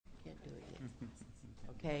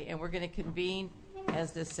Okay, and we're going to convene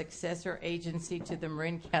as the successor agency to the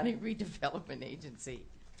Marin County Redevelopment Agency.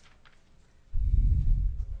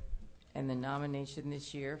 And the nomination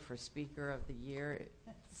this year for Speaker of the Year,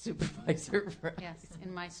 Supervisor Rice. Yes,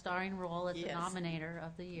 in my starring role as the Yes. nominator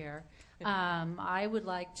of the year, I would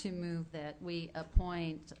like to move that we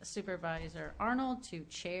appoint Supervisor Arnold to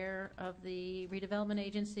chair of the redevelopment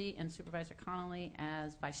agency and Supervisor Connolly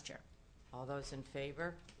as vice chair. All those in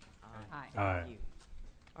favor? Aye. Thank you.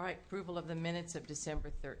 All right, approval of the minutes of December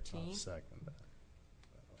 13th. I'll second that.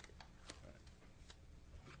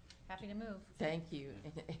 Happy to move. Thank you.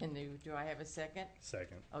 And do I have a second?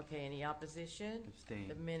 Second. Okay, any opposition? Abstain.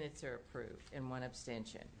 The minutes are approved, and one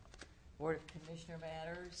abstention. Board of Commissioner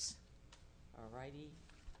matters. All righty.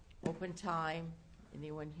 Open time.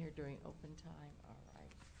 Anyone here during open time? All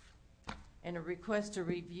right. And a request to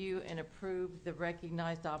review and approve the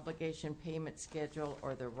recognized obligation payment schedule,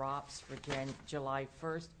 or the ROPS, for July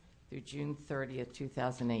 1st through June 30th,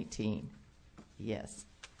 2018. Yes.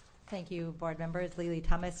 Thank you, board members. Lily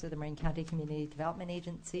Thomas with the Marin County Community Development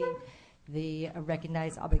Agency. The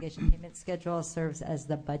recognized obligation payment schedule serves as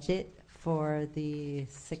the budget for the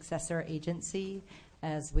successor agency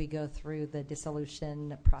as we go through the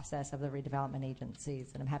dissolution process of the redevelopment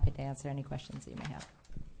agencies. And I'm happy to answer any questions that you may have.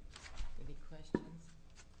 Any questions?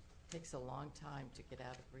 Takes a long time to get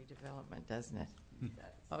out of redevelopment, doesn't it?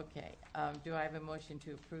 Okay. Do I have a motion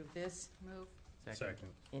to approve this? Move. Second.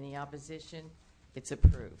 Any opposition? It's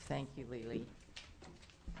approved. Thank you, Lily.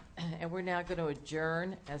 And we're now going to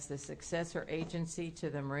adjourn as the successor agency to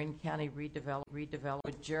the Marin County Redevelop.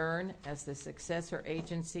 Adjourn as the successor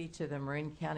agency to the Marin County